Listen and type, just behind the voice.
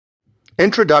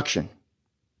Introduction.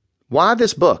 Why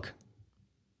this book?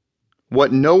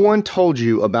 What no one told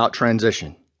you about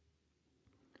transition.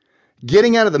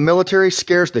 Getting out of the military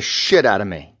scares the shit out of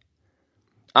me.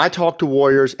 I talk to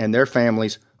warriors and their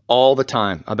families all the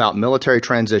time about military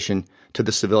transition to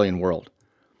the civilian world.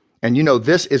 And you know,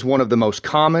 this is one of the most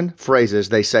common phrases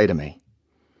they say to me.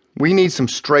 We need some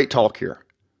straight talk here.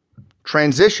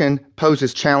 Transition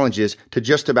poses challenges to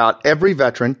just about every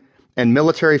veteran and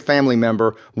military family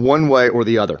member one way or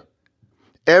the other.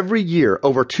 Every year,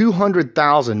 over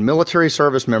 200,000 military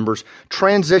service members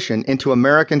transition into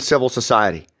American civil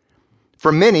society.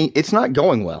 For many, it's not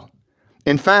going well.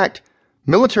 In fact,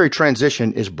 military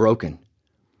transition is broken.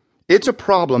 It's a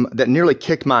problem that nearly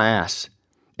kicked my ass.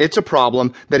 It's a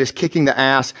problem that is kicking the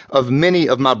ass of many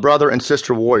of my brother and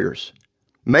sister warriors.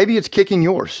 Maybe it's kicking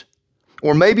yours.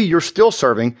 Or maybe you're still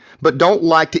serving, but don't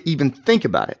like to even think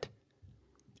about it.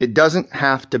 It doesn't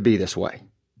have to be this way.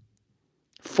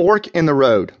 Fork in the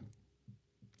road.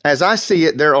 As I see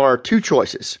it, there are two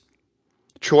choices.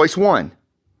 Choice one,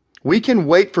 we can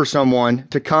wait for someone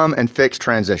to come and fix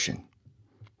transition.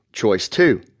 Choice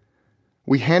two,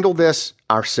 we handle this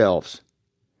ourselves.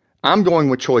 I'm going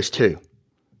with choice two.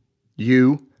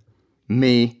 You,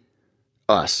 me,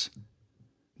 us.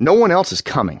 No one else is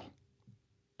coming.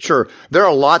 Sure, there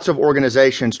are lots of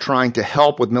organizations trying to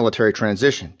help with military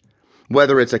transition.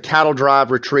 Whether it's a cattle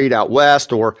drive retreat out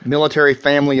west or military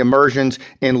family immersions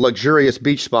in luxurious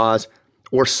beach spas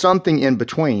or something in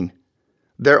between,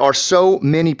 there are so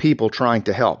many people trying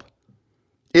to help.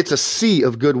 It's a sea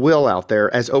of goodwill out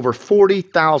there as over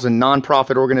 40,000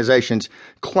 nonprofit organizations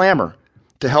clamor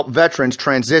to help veterans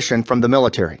transition from the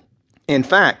military. In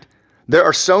fact, there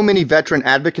are so many veteran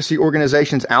advocacy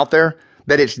organizations out there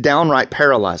that it's downright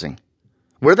paralyzing.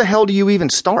 Where the hell do you even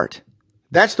start?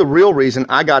 That's the real reason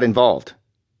I got involved.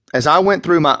 As I went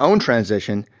through my own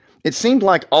transition, it seemed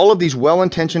like all of these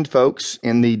well-intentioned folks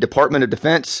in the Department of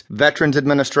Defense, Veterans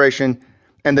Administration,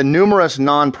 and the numerous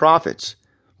nonprofits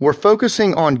were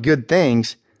focusing on good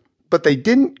things, but they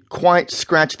didn't quite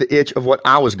scratch the itch of what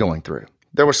I was going through.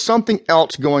 There was something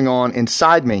else going on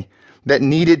inside me that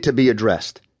needed to be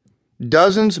addressed.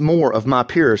 Dozens more of my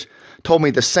peers told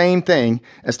me the same thing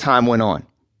as time went on.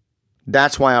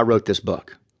 That's why I wrote this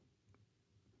book.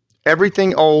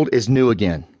 Everything old is new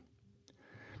again.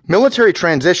 Military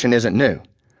transition isn't new.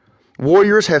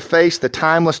 Warriors have faced the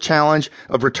timeless challenge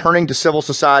of returning to civil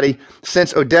society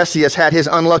since Odysseus had his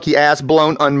unlucky ass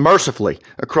blown unmercifully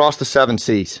across the 7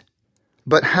 seas.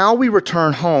 But how we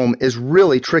return home is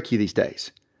really tricky these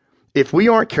days. If we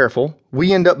aren't careful,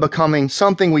 we end up becoming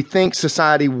something we think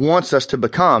society wants us to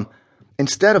become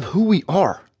instead of who we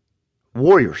are,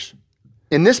 warriors.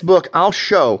 In this book, I'll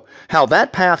show how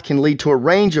that path can lead to a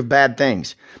range of bad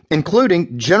things,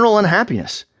 including general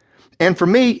unhappiness. And for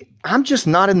me, I'm just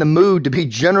not in the mood to be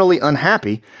generally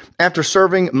unhappy after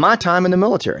serving my time in the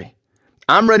military.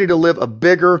 I'm ready to live a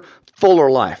bigger, fuller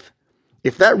life.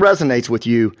 If that resonates with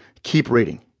you, keep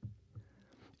reading.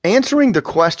 Answering the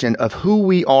question of who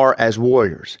we are as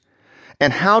warriors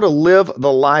and how to live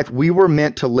the life we were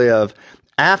meant to live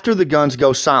after the guns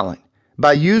go silent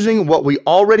by using what we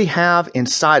already have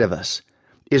inside of us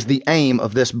is the aim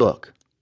of this book.